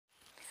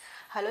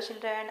Hello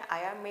children,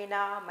 I am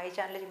Meena. My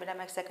channel is MEENA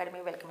Maths Academy.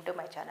 Welcome to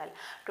my channel.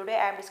 Today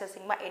I am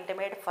discussing my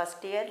intermediate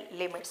first year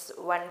limits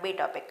 1B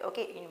topic.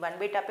 Okay, in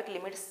 1B topic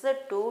limits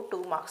to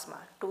 2 marks.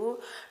 Two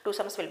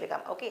sums will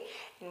become. Okay,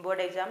 in board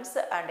exams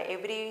and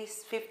every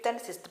 5th and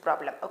 6th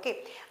problem. Okay,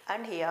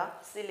 and here,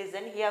 see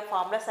listen here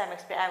formulas I am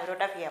explaining. I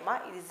wrote up here.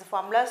 These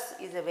formulas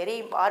is very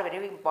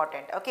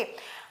important. Okay,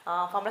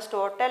 formulas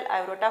total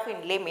I wrote up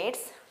in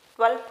limits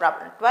 12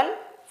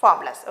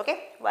 formulas.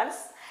 Okay,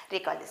 once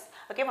recall this.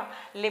 Okay ma,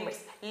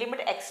 limit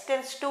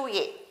extends to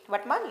a,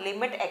 what ma,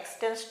 limit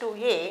extends to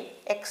a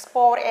x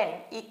power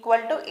n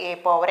equal to a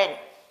power n.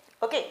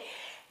 Okay,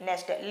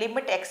 next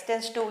limit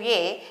extends to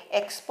a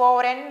x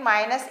power n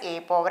minus a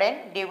power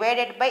n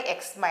divided by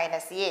x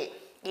minus a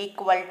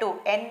equal to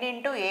n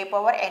into a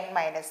power n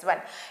minus 1.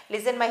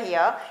 Listen ma,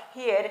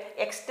 here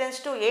extends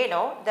to a,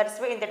 no, that's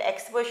why in that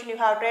expression you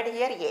have to write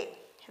here a,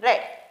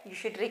 right? You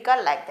should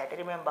recall like that.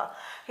 Remember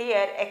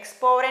here x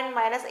power n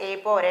minus a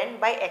power n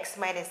by x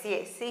minus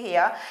a. See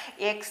here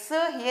x,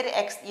 here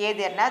x a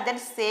there na, then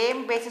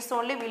same basis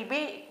only will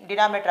be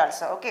denominator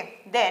also. Okay,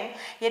 then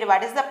here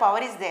what is the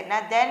power is there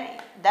na, then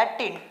that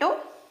into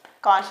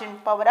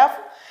constant power of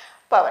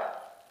power.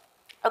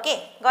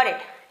 Okay, got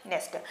it.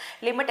 Next,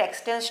 limit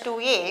extends to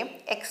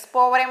a x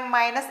power m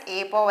minus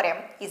a power m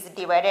is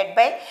divided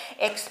by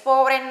x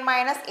power n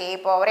minus a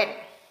power n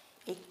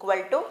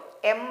equal to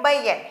m by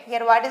n.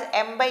 Here what is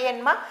m by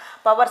n ma?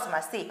 Powers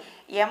ma. See,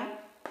 m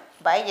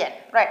by n,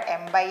 right?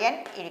 M by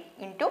n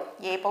into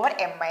a power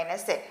m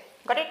minus n.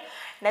 Got it?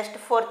 Next,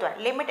 fourth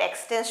one, limit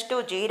extends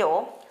to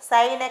 0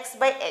 sin x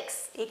by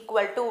x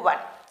equal to 1.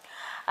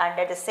 And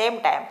at the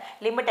same time,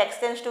 limit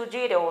extends to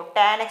 0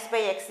 tan x by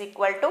x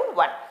equal to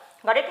 1.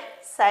 Got it?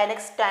 Sin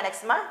x tan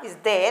x ma is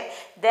there,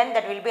 then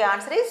that will be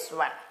answer is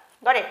 1.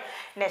 Got it?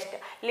 Next,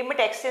 limit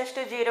extends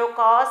to 0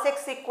 cos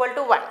x equal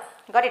to 1.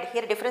 Got it?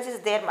 Here difference is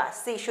there ma.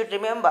 See, you should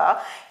remember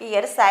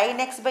here sin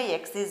x by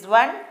x is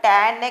 1,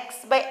 tan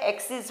x by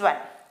x is 1.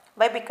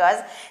 Why?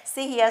 Because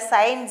see here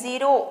sin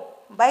 0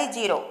 by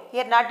 0.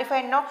 Here not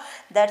defined, no.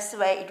 That's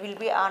why it will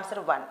be answer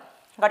 1.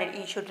 Got it?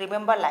 You should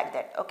remember like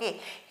that.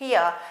 Okay.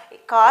 Here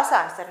cos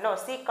answer, no.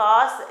 See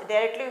cos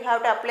directly you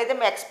have to apply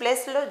them x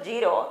plus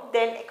 0.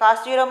 Then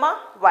cos 0 ma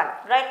 1.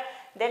 Right?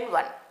 Then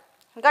 1.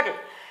 Got it?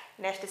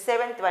 Next,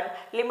 seventh one,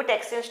 limit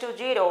extends to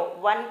 0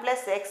 1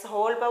 plus x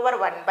whole power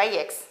 1 by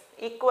x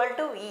equal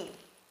to e.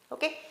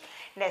 Okay.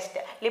 Next,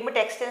 limit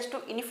extends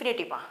to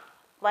infinity ma.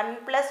 1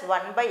 plus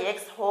 1 by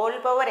x whole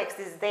power x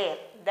is there,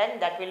 then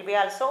that will be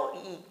also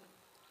e.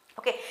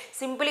 Okay.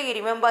 Simply you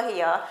remember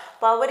here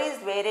power is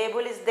variable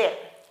is there.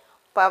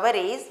 Power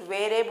is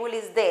variable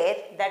is there.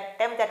 That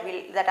time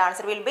that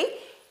answer will be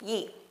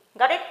e.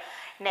 Got it?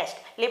 Next,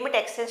 limit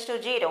extends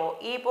to 0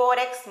 e power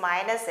x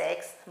minus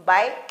x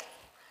by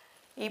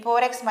e power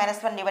x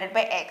minus 1 divided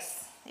by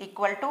x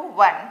equal to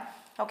 1.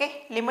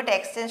 Okay, limit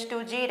extends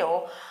to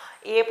 0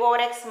 a power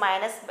x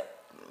minus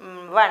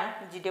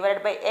 1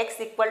 divided by x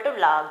equal to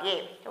log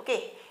a.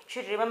 Okay, you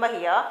should remember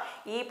here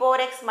e power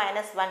x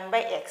minus 1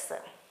 by x.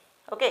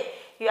 Okay,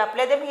 you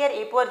apply them here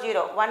e power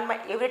 0 1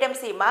 every time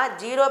see ma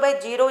 0 by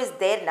 0 is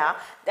there na,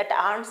 that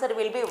answer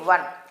will be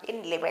 1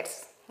 in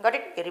limits. Got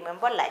it? You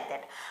remember like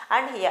that.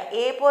 And here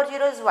a power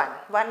 0 is 1,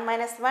 1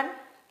 minus 1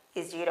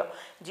 is 0,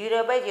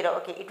 0 by 0.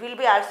 Okay, it will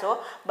be also,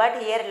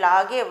 but here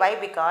log a. Why?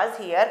 Because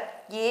here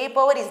a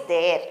power is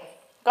there.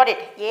 Got it?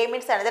 A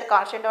means another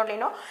constant only,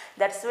 no.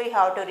 That's why you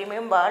have to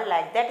remember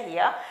like that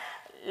here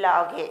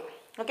log a.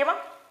 Okay ma?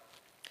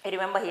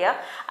 Remember here.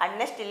 And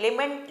next,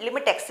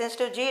 limit extends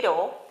to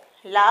 0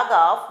 log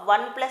of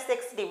 1 plus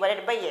x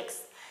divided by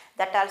x.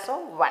 That also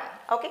 1.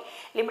 Okay,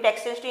 limit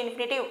extends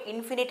to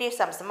infinity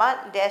sums ma,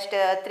 just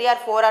 3 or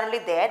 4 are only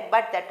there,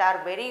 but that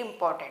are very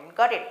important.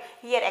 Got it?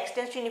 Here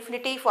extends to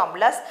infinity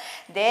formulas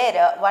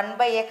there, 1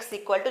 by x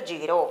equal to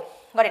 0.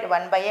 Got it?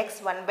 1 by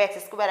x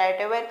square,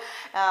 whatever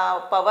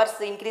powers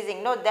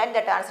increasing, no, then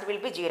that answer will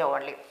be 0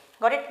 only.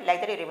 Got it?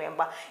 Like that you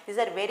remember. These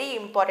are very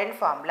important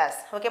formulas.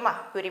 Okay ma,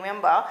 you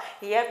remember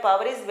here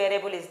power is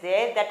variable is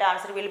there, that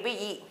answer will be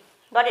e.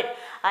 Got it?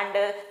 And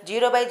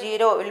 0 by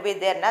 0 will be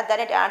there na, then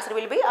it answer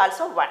will be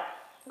also 1.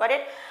 Got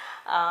it?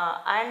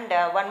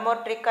 And one more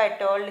trick I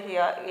told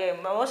here,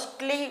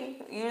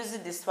 mostly use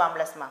this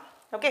formulas ma.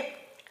 Okay,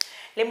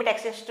 limit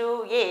extends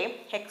to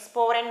a x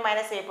power n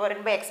minus a power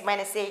n by x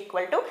minus a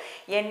equal to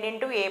n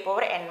into a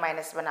power n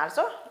minus 1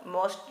 also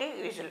mostly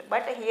usual,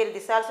 but here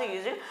this also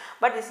usual,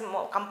 but this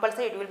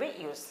compulsory it will be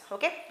used.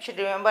 Okay, you should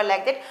remember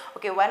like that.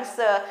 Okay, once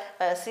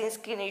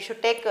screen you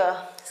should take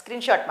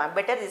screenshot ma,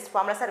 better. These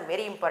formulas are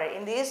very important.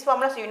 In these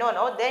formulas you know,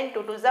 no, then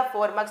 2 to the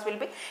 4 marks will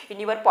be in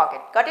your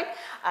pocket. Got it?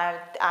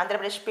 Andhra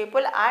Pradesh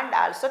people and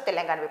also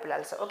Telangana people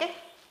also. Okay,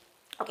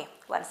 okay,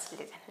 once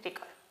listen,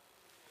 recall.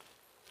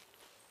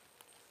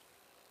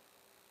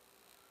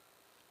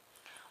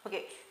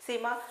 Okay, See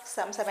ma,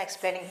 some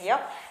explaining here.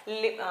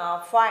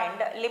 Find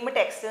limit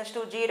x tends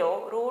to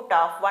 0, root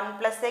of 1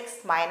 plus x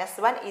minus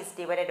 1 is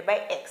divided by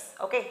x.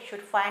 Okay,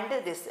 should find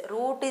this.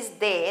 Root is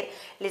there.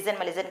 Listen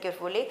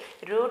carefully.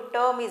 Root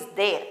term is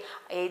there,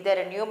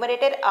 either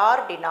numerator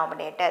or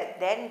denominator.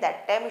 Then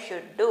that time you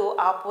should do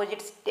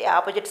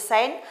opposite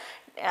sign.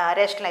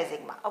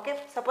 Rationalizing ma. Okay,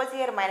 suppose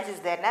here minus is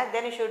there na,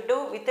 then you should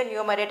do with the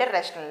numerator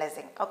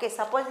rationalizing. Okay,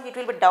 suppose it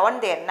will be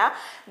down there na,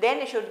 then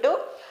you should do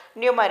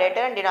numerator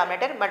and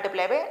denominator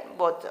multiply by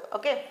both.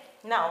 Okay,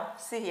 now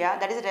see here,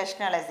 that is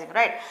rationalizing,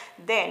 right?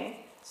 Then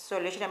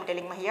solution I am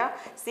telling ma here.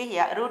 See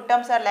here, root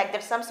terms are like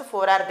that, sums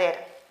 4 are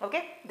there.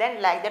 Okay, then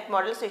like that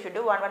model, so you should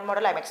do one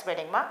model I am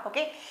explaining ma.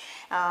 Okay,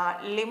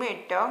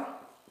 limit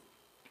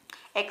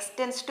x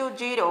tends to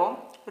 0,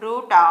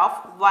 root of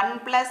 1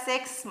 plus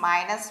x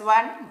minus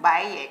 1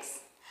 by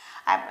x.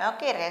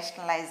 Okay,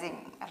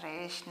 rationalizing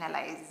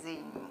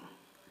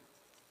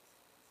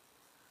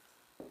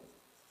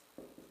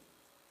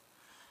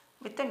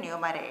with the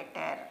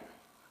numerator.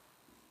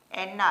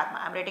 NR,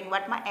 I am writing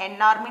what my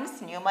NR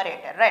means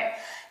numerator, right?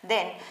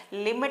 Then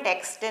limit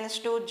x tends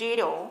to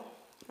 0,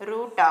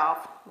 root of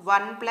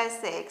 1 plus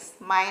x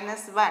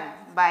minus 1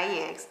 by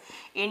x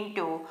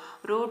into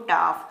root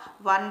of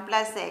 1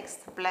 plus x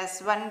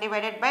plus 1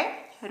 divided by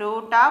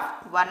root of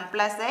 1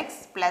 plus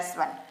x plus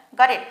 1.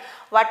 Got it?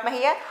 What my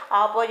here?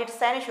 Opposite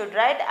sign should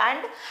write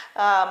and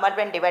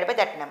multiply and divide by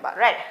that number,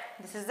 right?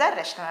 This is the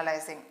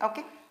rationalizing.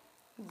 Okay.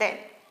 Then,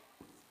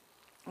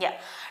 yeah.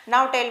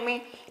 Now tell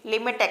me,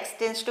 limit x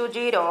tends to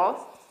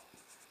 0.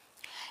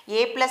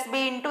 A plus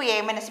b into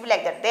a minus b,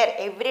 like that. There,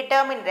 every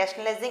term in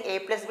rationalizing a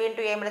plus b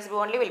into a minus b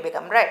only will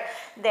become, right?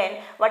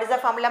 Then, what is the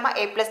formula ma?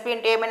 A plus b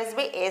into a minus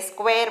b, a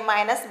square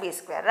minus b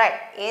square, right?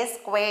 A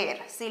square.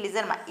 See,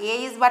 listen ma.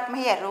 A is what ma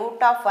here?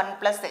 Root of 1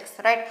 plus x,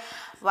 right?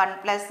 1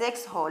 plus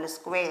x whole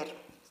square.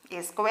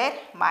 A square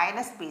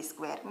minus b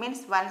square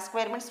means 1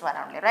 square means 1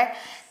 only, right?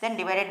 Then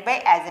divided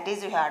by, as it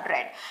is you have to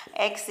write,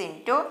 x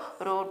into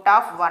root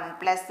of 1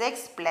 plus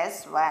x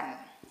plus 1.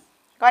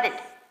 Got it?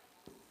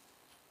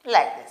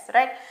 Like this,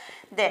 right?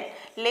 Then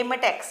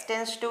limit x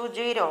tends to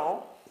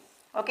 0.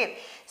 Okay,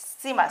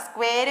 see ma,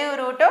 square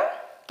root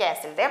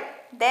cancel them.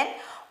 Then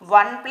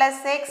 1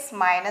 plus x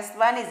minus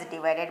 1 is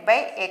divided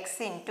by x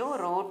into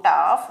root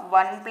of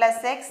 1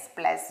 plus x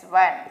plus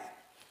 1.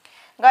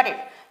 Got it?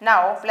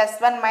 Now plus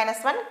 1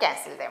 minus 1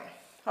 cancel them.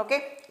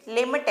 Okay,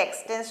 limit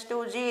x tends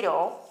to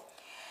 0.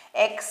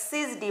 X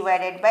is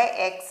divided by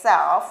x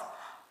of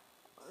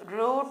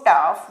root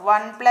of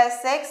 1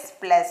 plus x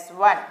plus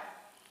 1.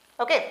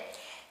 Okay,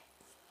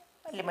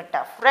 limit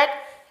of, right?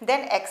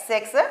 Then x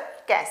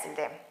cancel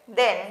them.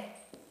 Then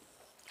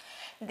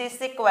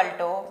this equal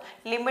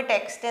to limit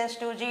x tends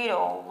to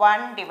 0,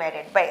 1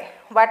 divided by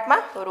what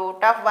ma?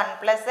 Root of 1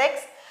 plus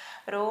x,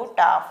 root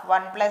of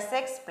 1 plus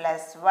x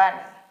plus 1.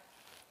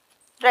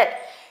 Right?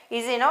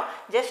 Easy, no?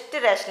 Just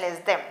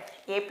rationalize them.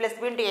 A plus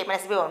b into a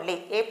minus b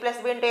only. A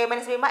plus b into a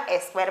minus b ma, a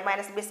square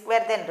minus b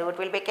square, then root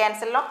will be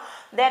cancelled, no?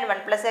 Then 1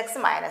 plus x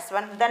minus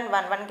 1, then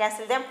 1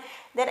 cancel them.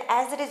 Then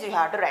as it is you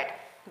have to write.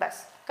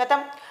 Bas.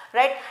 Katam,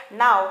 right?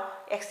 Now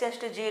x tends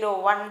to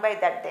 0, 1 by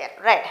that there,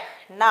 right?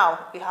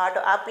 Now you have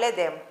to apply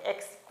them,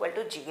 x equal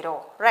to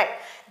 0, right?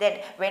 Then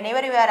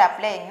whenever you are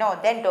applying, no,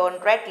 then don't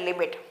write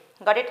limit.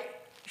 Got it?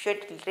 You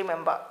should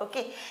remember,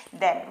 okay?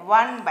 Then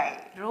 1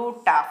 by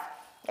root of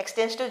x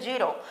tends to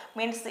 0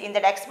 means in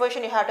that x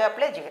position you have to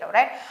apply 0,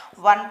 right?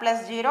 1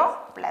 plus 0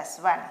 plus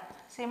 1.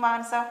 See my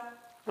answer.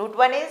 Root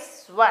 1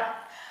 is 1.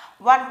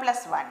 1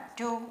 plus 1,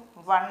 2,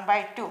 1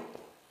 by 2.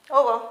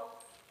 Over.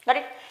 Got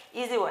it?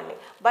 Easy only.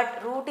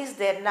 But root is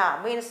there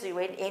now, means you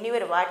went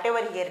anywhere,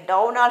 whatever here,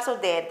 down also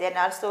there, then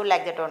also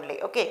like that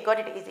only. Okay, got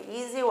it?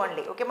 Easy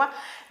only. Okay ma?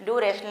 Do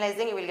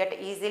rationalizing, you will get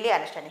easily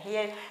understand.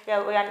 Here we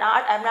are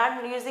not, I am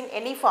not using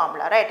any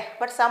formula, right?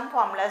 But some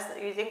formulas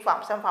using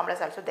some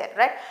formulas also there,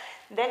 right?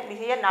 Then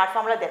here not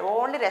formula there,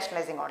 only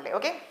rationalizing only.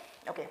 Okay?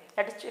 Okay,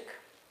 let us check.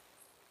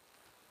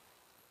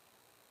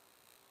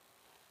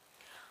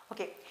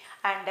 Okay,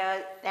 and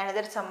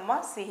another sum,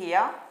 see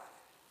here.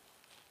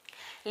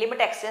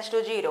 Limit x tends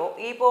to 0,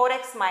 e power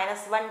x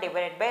minus 1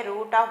 divided by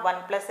root of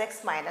 1 plus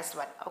x minus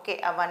 1. Okay,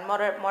 one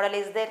more model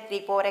is there, 3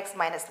 power x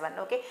minus 1.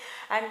 Okay,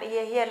 and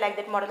here like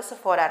that models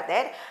 4 are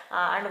there,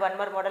 and one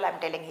more model I am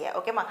telling here.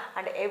 Okay ma,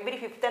 and every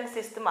 5th and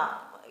 6th ma,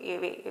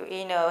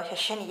 in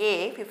session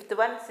A, 5th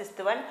one,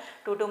 6th one,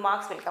 2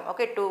 marks will come.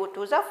 Okay,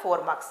 2's are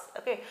 4 marks.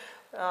 Okay,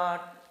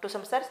 2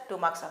 sums are 2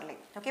 marks only.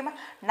 Okay ma.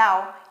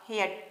 Now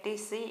here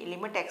see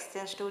limit x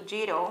tends to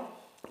 0,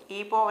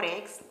 e power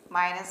x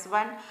minus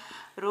 1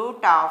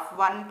 root of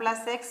 1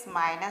 plus x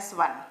minus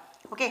 1.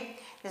 Okay,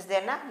 is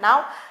there na?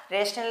 Now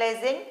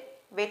rationalizing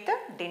with the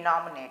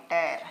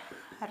denominator.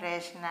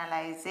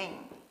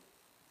 Rationalizing.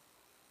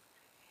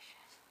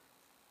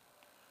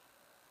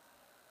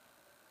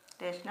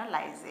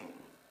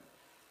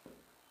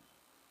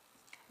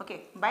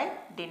 Okay, by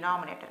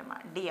denominator ma,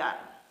 dr.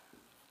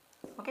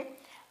 Okay,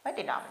 by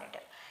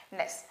denominator.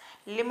 Next,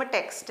 limit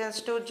x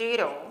tends to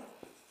 0,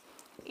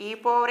 e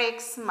power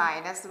x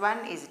minus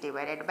 1 is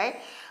divided by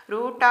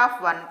root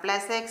of 1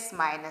 plus x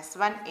minus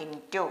 1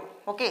 into,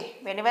 okay,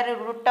 whenever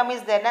root term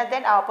is there,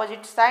 then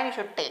opposite sign you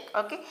should take,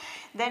 okay,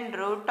 then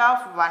root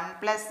of 1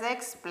 plus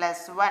x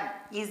plus 1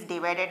 is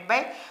divided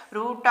by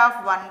root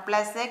of 1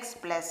 plus x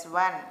plus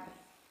 1,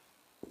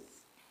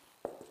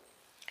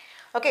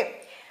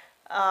 okay,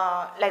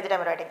 like that I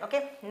am writing,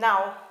 okay.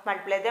 Now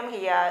multiply them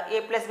here,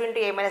 a plus b into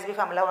a minus b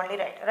formula only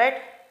write,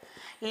 right,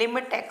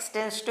 limit x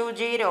tends to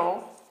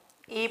 0,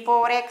 e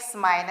power x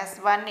minus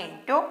 1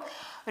 into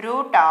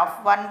root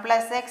of 1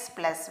 plus x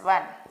plus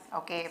 1,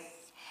 okay,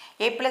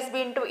 a plus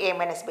b into a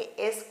minus b,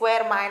 a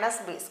square minus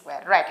b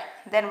square, right,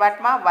 then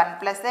what ma, 1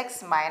 plus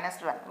x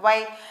minus 1,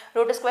 why,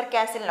 root square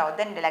cancel now,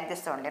 then like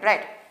this only,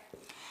 right,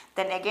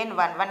 then again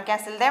 1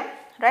 cancel them,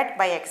 right,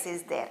 by x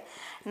is there.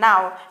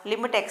 Now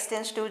limit x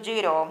tends to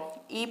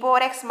 0, e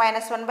power x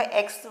minus 1 by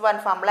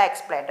x1 formula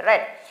explained,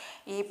 right,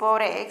 e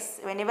power x,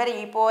 whenever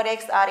e power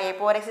x or a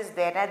power x is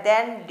there,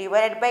 then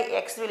divided by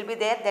x will be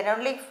there, then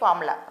only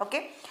formula,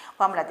 okay,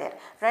 formula there,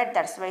 right,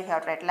 that's why you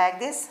have to write like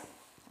this.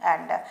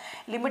 And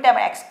limit I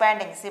am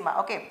expanding, sigma,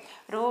 okay,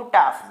 root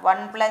of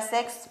 1 plus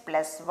x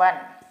plus 1,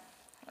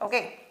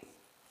 okay,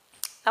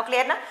 now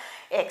clear na,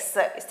 x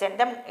send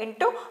them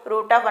into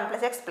root of 1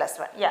 plus x plus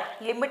 1, yeah,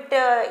 limit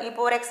e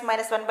power x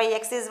minus 1 by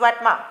x is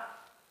what ma,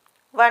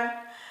 1,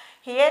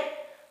 here,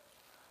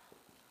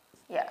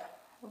 yeah,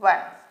 1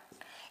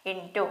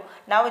 into,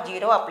 now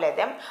 0 apply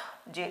them,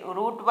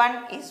 root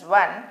 1 is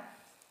 1,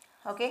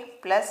 okay,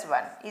 plus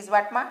 1 is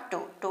what ma,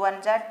 2, 2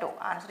 1s are 2,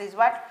 answer is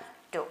what,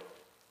 2,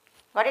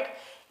 got it,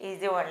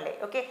 easy only,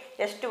 okay,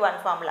 just one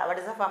formula, what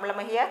is the formula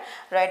ma here,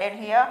 write in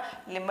here,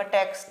 limit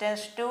x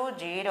tends to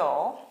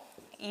 0,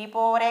 e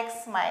power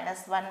x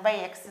minus 1 by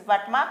x is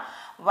what ma,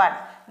 1,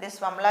 this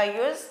formula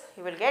use,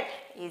 you will get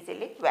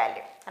easily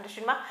value,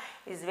 understood ma,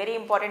 is very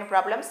important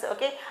problems,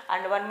 okay,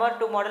 and one more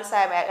 2 models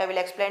I will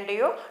explain to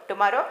you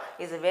tomorrow,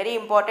 is very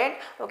important,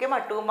 okay ma,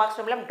 2 marks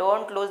problem,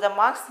 don't lose the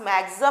marks,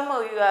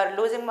 maximum you are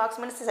losing marks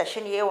means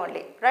session A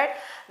only, right,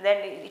 then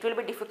it will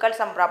be difficult,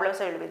 some problems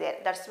will be there,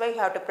 that's why you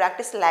have to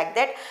practice like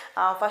that,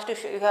 first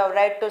you have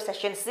write to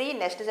session C,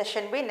 next to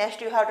session B, next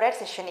you have to write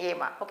session A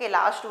ma, okay,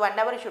 last 1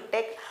 hour you should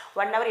take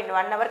 1 hour, in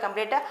 1 hour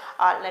complete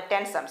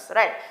 10 sums,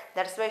 right,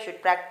 that's why you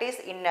should practice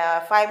in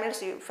 5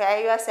 minutes,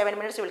 5 or 7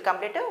 minutes you will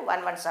complete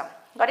one sum,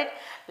 got it,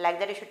 like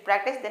that you should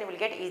practice, then you will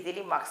get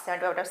easily marks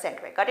 75 out of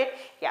 75, got it,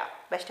 yeah,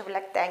 best of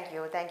luck, thank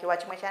you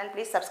watching my channel,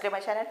 please subscribe my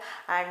channel,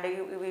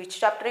 and which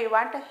chapter you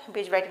want,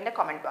 please write in the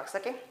comment box,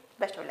 okay,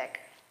 best of luck.